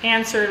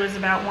answered was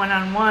about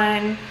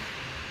one-on-one,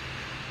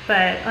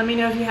 but let me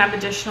know if you have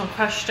additional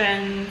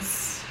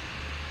questions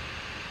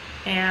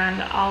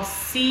and I'll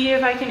see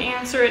if I can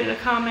answer it in a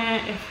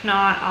comment. If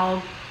not,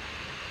 I'll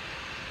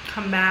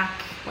come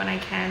back when I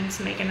can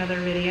to make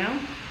another video.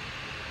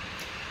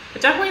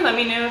 But definitely let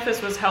me know if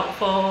this was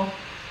helpful,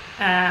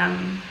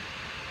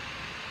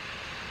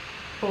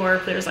 or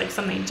if there's like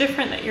something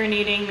different that you're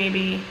needing,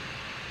 maybe.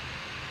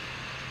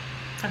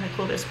 Okay,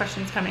 cool, there's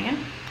questions coming in.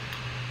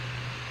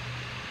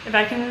 If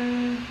I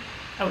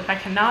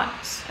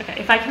cannot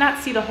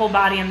see the whole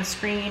body on the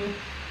screen,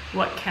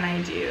 what can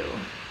I do?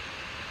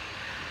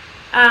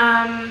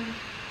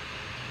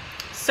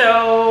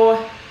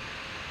 So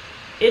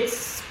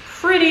it's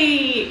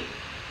pretty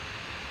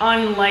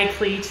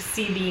unlikely to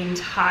see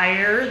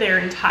their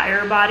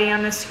entire body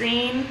on the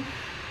screen.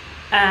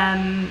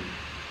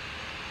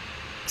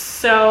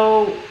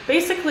 So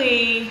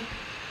basically,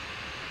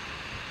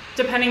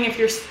 depending if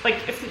you're like,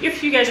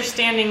 if you guys are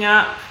standing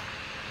up,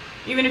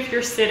 even if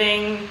you're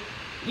sitting,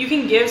 you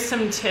can give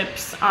some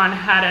tips on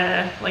how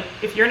to, like,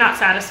 if you're not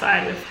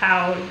satisfied with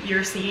how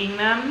you're seeing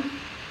them,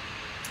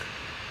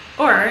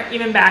 or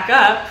even back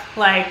up,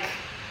 like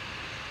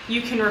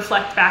you can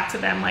reflect back to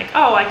them like,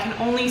 oh, I can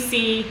only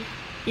see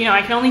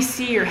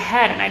your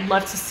head and I'd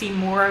love to see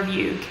more of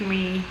you. Can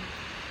we,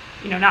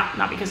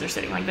 not because they're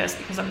sitting like this,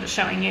 because I'm just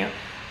showing you.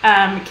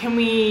 Can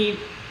we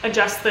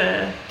adjust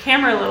the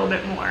camera a little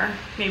bit more?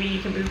 Maybe you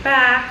can move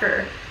back,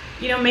 or,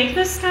 make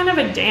this kind of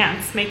a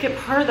dance, make it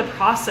part of the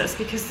process,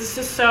 because this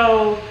is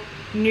so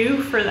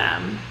new for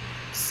them.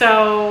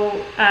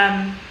 So,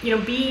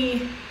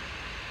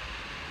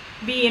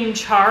 be in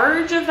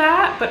charge of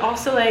that, but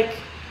also like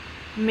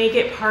make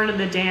it part of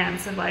the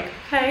dance of like,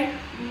 okay,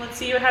 let's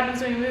see what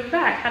happens when we move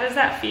back. How does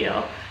that feel?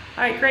 All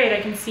right, great,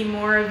 I can see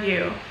more of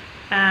you.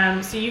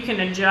 So you can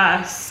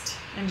adjust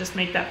and just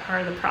make that part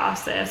of the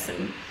process,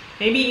 and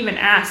maybe even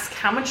ask,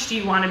 how much do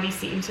you want to be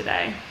seen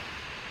today?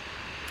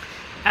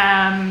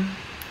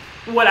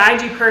 What I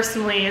do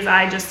personally is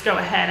I just go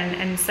ahead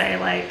and say,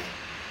 like,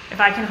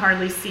 if I can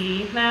hardly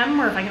see them,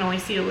 or if I can only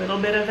see a little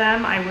bit of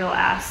them, I will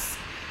ask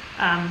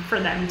for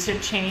them to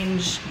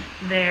change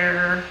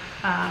their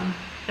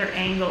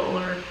angle,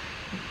 or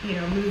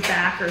move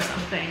back or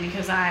something,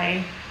 because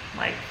I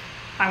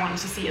wanted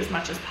to see as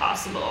much as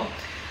possible.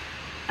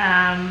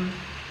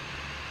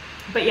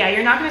 But yeah,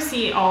 you're not going to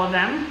see all of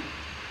them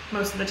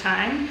most of the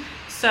time.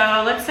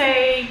 So let's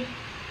say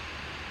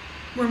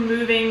we're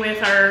moving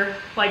with our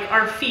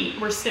feet.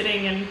 We're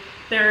sitting and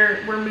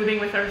we're moving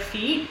with our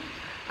feet.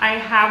 I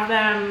have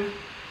them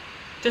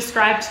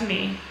describe to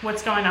me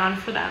what's going on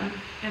for them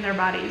in their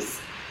bodies,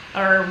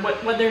 or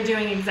what they're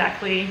doing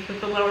exactly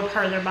with the lower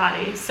part of their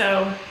body.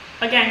 So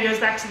again, it goes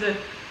back to the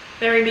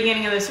very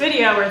beginning of this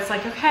video where it's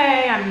like,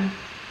 okay, I'm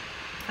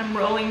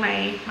rolling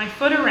my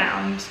foot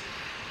around,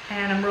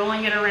 and I'm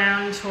rolling it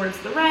around towards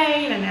the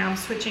right, and now I'm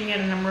switching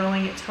it and I'm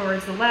rolling it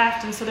towards the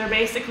left. And so they're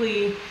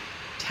basically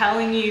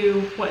telling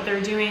you what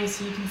they're doing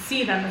so you can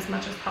see them as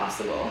much as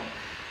possible.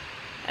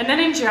 And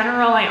then in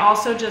general, I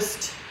also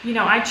just,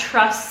 I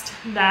trust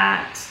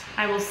that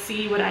I will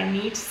see what I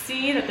need to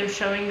see, that they're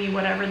showing me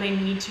whatever they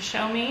need to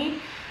show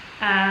me.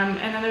 And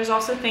then there's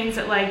also things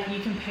that like you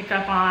can pick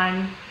up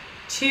on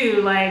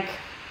too, like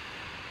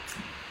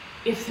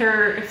if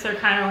they're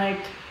kind of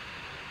like,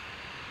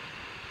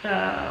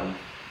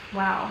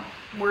 wow,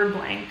 word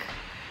blank.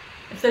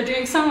 If they're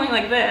doing something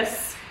like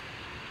this,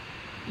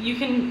 you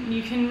can,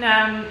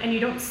 and you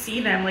don't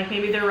see them, like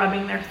maybe they're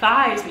rubbing their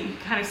thighs, but you can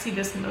kind of see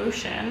this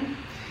motion.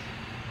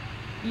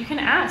 You can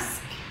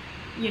ask,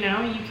 you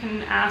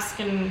can ask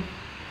and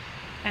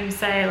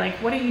say like,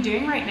 what are you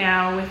doing right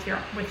now with your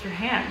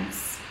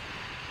hands?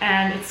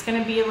 And it's going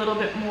to be a little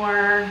bit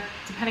more,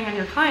 depending on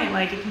your client,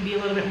 like it can be a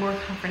little bit more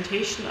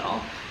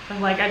confrontational.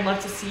 Of like, I'd love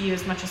to see you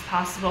as much as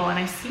possible, and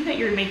I see that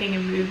you're making a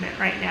movement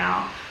right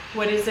now.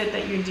 What is it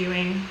that you're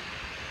doing?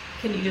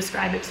 Can you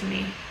describe it to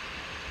me?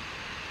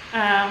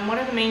 What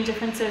are the main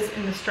differences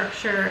in the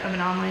structure of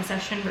an online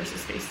session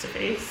versus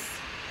face-to-face?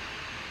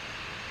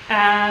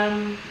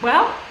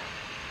 Well,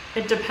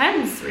 it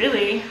depends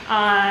really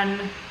on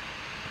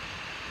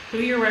who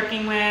you're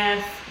working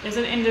with. Is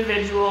it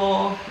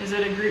individual? Is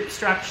it a group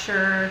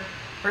structure?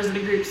 Or is it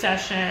a group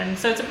session?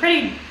 So it's a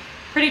pretty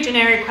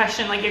generic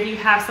question. Like if you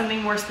have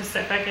something more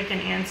specific, I can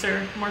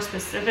answer more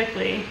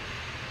specifically,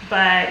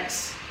 but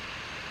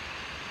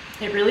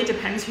it really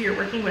depends who you're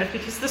working with,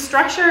 because the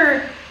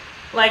structure,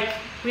 like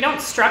we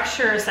don't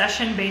structure a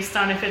session based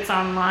on if it's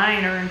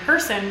online or in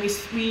person.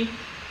 We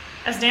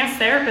as dance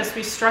therapists,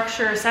 we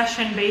structure a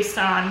session based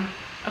on,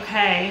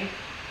 okay,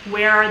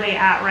 where are they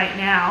at right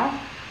now,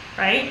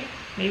 right?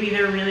 Maybe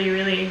they're really,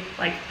 really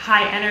like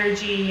high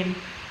energy and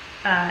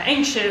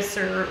anxious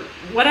or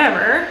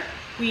whatever.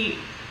 We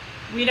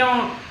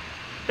don't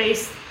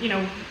base, you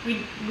know,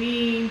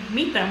 we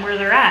meet them where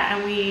they're at,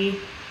 and we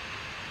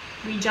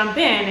jump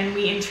in and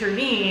we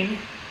intervene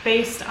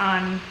based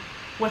on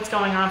what's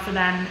going on for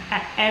them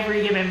at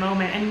every given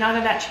moment, and none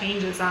of that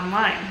changes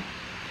online.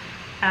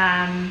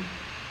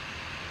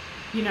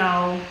 You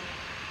know,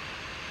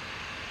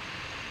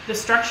 the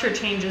structure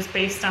changes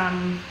based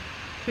on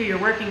who you're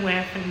working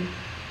with, and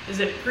is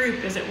it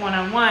group, is it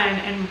one-on-one,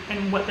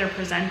 and what they're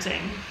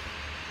presenting.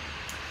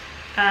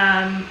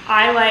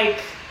 I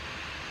like,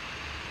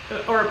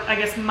 or I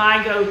guess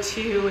my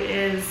go-to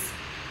is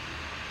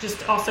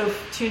just also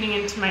tuning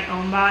into my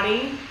own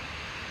body.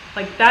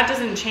 Like, that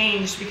doesn't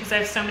change because I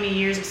have so many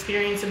years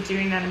experience of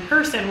doing that in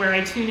person, where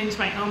I tune into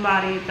my own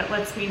body. That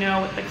lets me know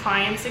what the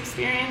client's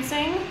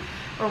experiencing,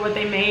 or what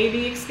they may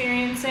be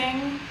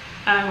experiencing,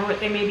 or what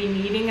they may be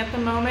needing at the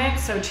moment.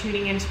 So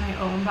tuning into my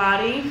own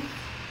body,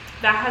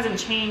 that hasn't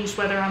changed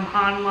whether I'm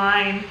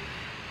online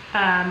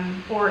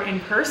or in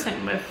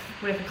person with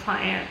a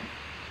client.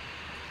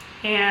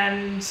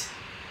 And,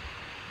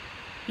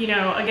 you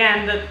know,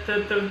 again,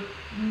 the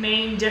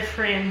main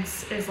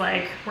difference is,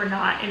 like, we're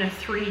not in a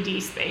 3D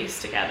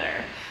space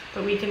together,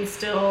 but we can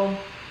still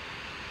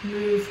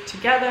move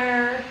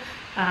together,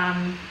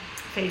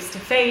 face to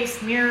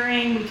face,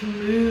 mirroring. We can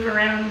move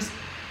around,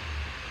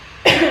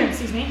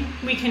 excuse me,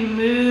 we can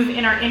move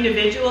in our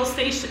individual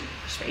spaces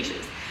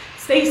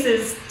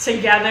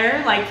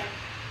together, like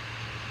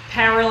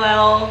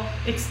parallel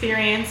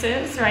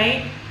experiences,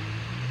 right?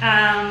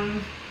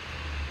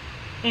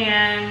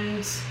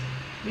 And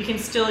we can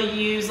still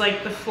use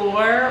like the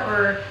floor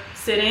or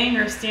sitting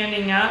or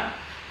standing up.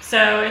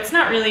 So it's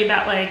not really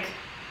about like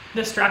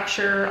the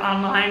structure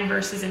online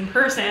versus in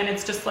person.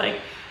 It's just like,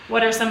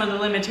 what are some of the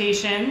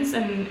limitations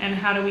and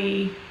how do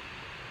we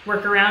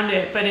work around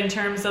it? But in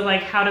terms of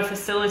like how to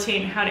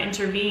facilitate and how to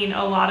intervene,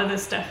 a lot of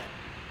this stuff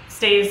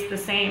stays the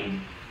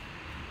same.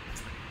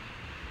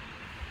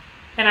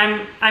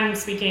 And I'm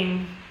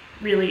speaking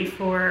really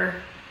for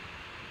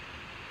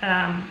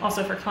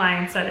also for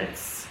clients that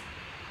it's,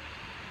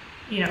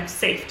 you know,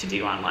 safe to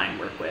do online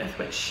work with,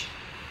 which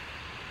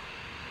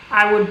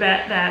I would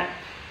bet that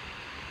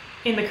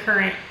in the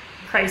current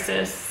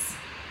crisis,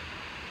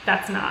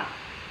 that's not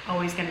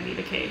always going to be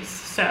the case.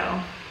 So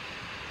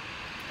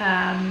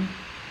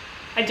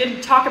I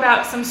did talk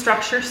about some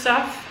structure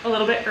stuff a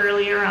little bit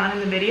earlier on in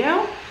the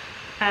video.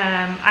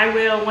 I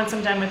will, once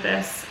I'm done with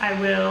this, I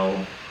will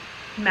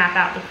map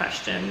out the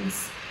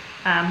questions.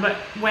 But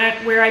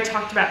where I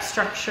talked about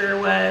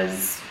structure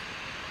was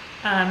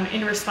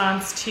in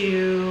response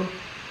to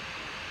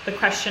the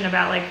question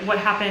about like what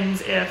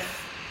happens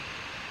if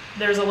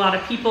there's a lot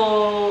of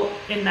people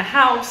in the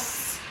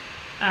house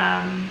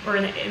or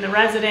in the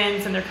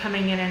residence and they're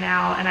coming in and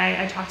out, and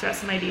I talked about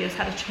some ideas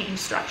how to change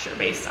structure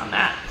based on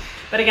that.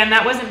 But again,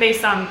 that wasn't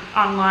based on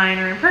online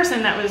or in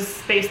person, that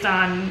was based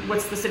on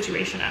what's the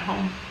situation at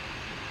home.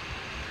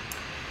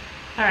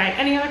 All right,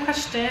 any other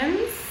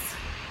questions?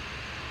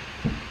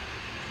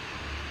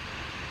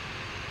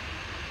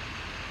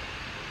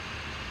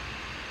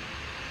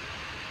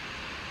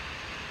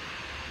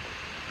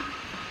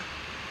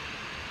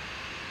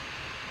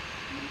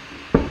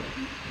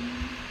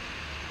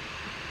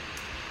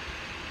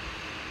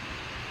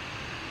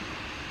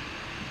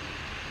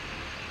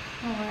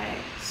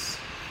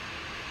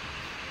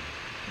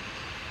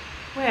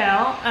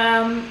 Well,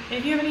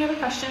 if you have any other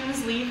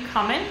questions, leave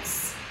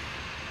comments,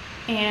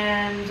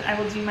 and I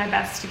will do my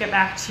best to get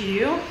back to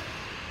you.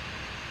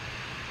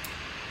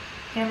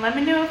 And let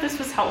me know if this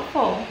was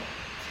helpful.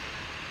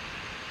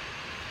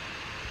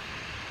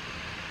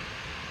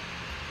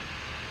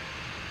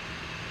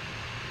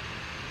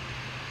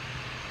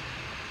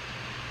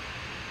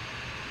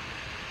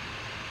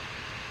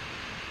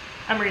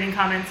 I'm reading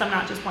comments, I'm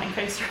not just blank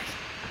faced right.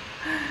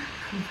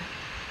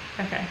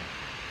 Okay.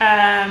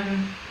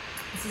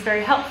 This is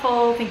very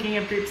helpful, thinking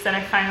of groups that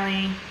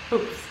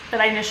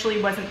I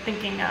initially wasn't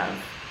thinking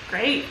of.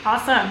 Great,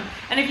 awesome.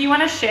 And if you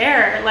want to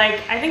share,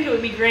 like, I think it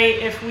would be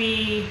great if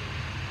we,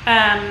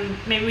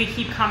 maybe we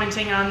keep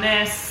commenting on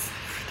this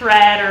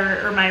thread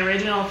or my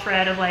original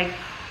thread of like,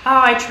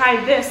 oh, I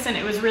tried this and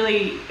it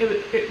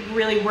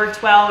really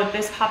worked well with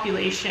this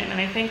population.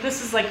 And I think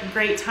this is like a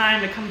great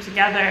time to come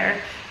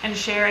together and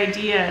share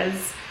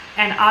ideas.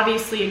 And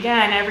obviously,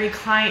 again, every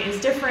client is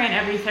different,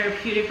 every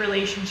therapeutic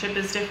relationship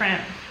is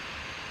different.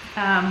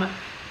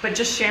 But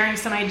just sharing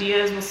some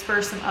ideas will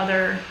spur some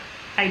other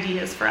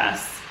ideas for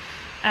us.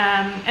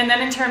 And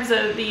then in terms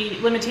of the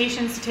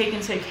limitations to take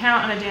into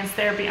account on a dance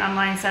therapy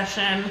online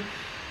session,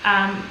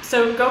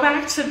 so go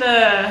back to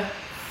the,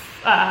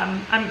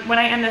 when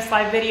I end this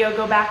live video,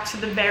 go back to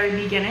the very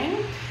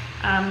beginning,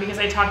 because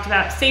I talked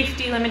about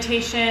safety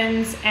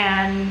limitations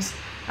and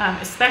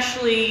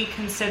especially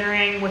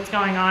considering what's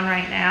going on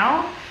right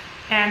now.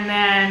 And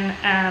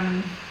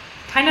then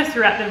kind of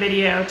throughout the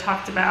video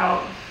talked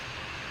about,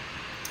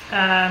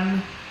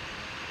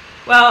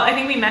 well, I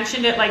think we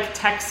mentioned it, like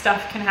tech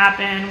stuff can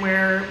happen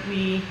where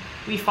we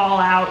fall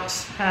out,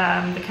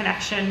 the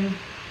connection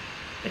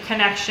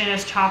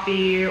is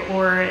choppy,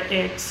 or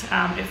it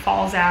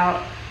falls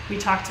out. We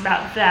talked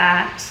about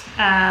that.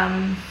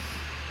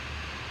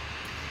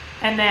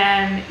 And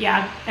then,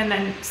 yeah, and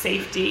then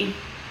safety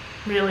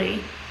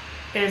really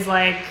is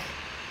like,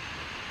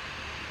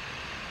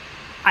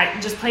 I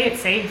just play it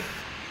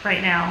safe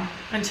right now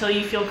until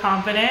you feel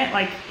confident,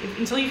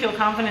 until you feel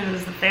confident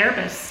as the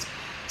therapist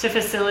to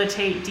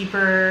facilitate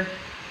deeper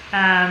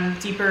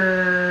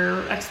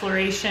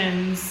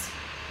explorations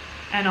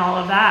and all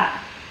of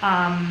that.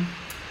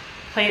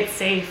 Play it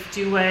safe,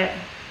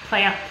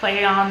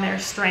 play on their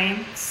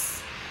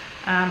strengths,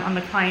 on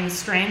the client's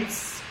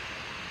strengths.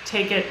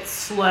 Take it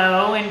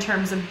slow in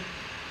terms of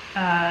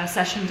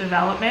session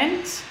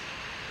development.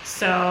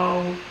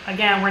 So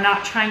again, we're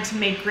not trying to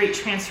make great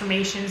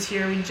transformations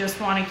here. We just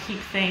want to keep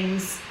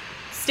things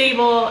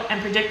stable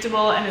and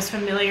predictable and as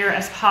familiar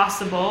as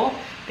possible,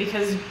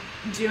 because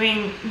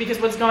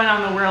what's going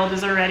on in the world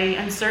is already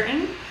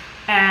uncertain,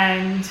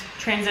 and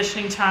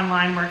transitioning to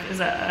online work is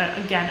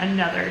again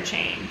another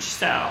change.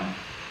 So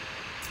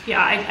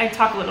yeah, I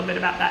talk a little bit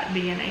about that at the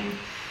beginning.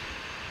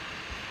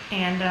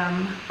 And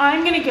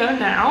I'm gonna go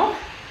now,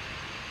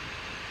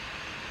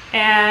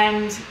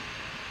 and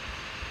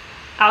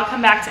I'll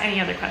come back to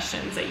any other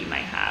questions that you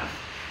might have.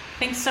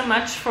 Thanks so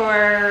much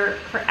for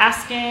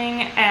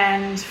asking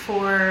and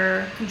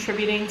for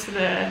contributing to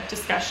the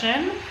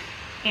discussion.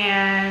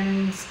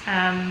 And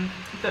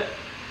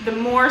the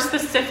more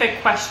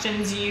specific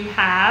questions you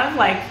have,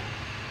 like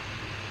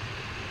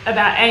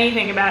about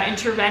anything, about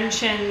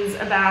interventions,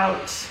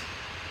 about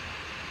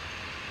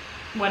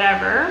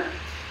whatever,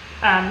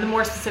 the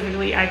more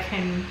specifically I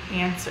can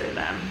answer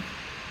them.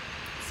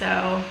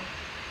 So,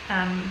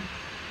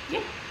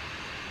 yeah,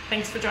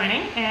 thanks for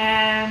joining,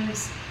 and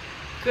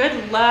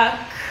good luck,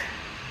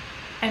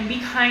 and be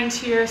kind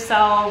to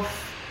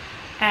yourself.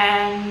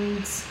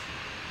 And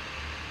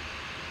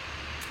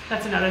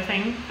that's another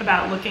thing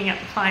about looking at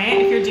the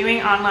client. If you're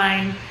doing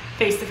online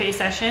face-to-face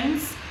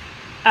sessions,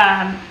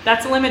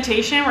 that's a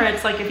limitation where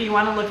it's like, if you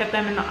want to look at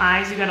them in the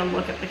eyes, you got to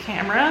look at the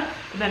camera.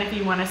 But then if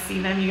you want to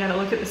see them, you got to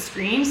look at the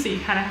screen. So you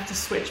kind of have to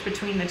switch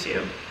between the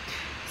two.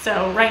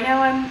 So right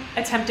now I'm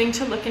attempting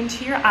to look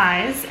into your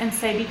eyes and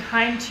say, be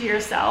kind to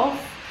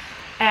yourself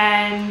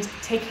and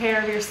take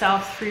care of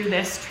yourself through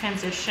this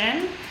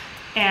transition.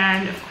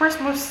 And of course,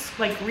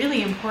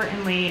 really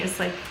importantly is,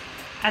 like,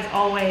 as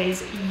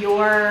always,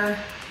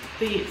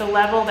 the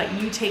level that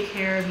you take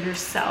care of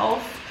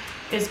yourself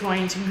is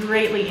going to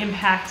greatly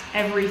impact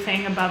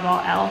everything above all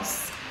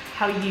else,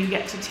 how you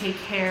get to take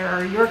care,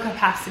 or your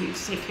capacity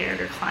to take care of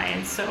your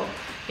clients. So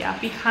yeah,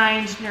 be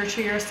kind,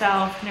 nurture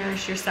yourself,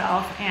 nourish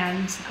yourself,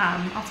 and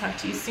I'll talk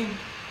to you soon.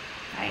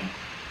 Bye.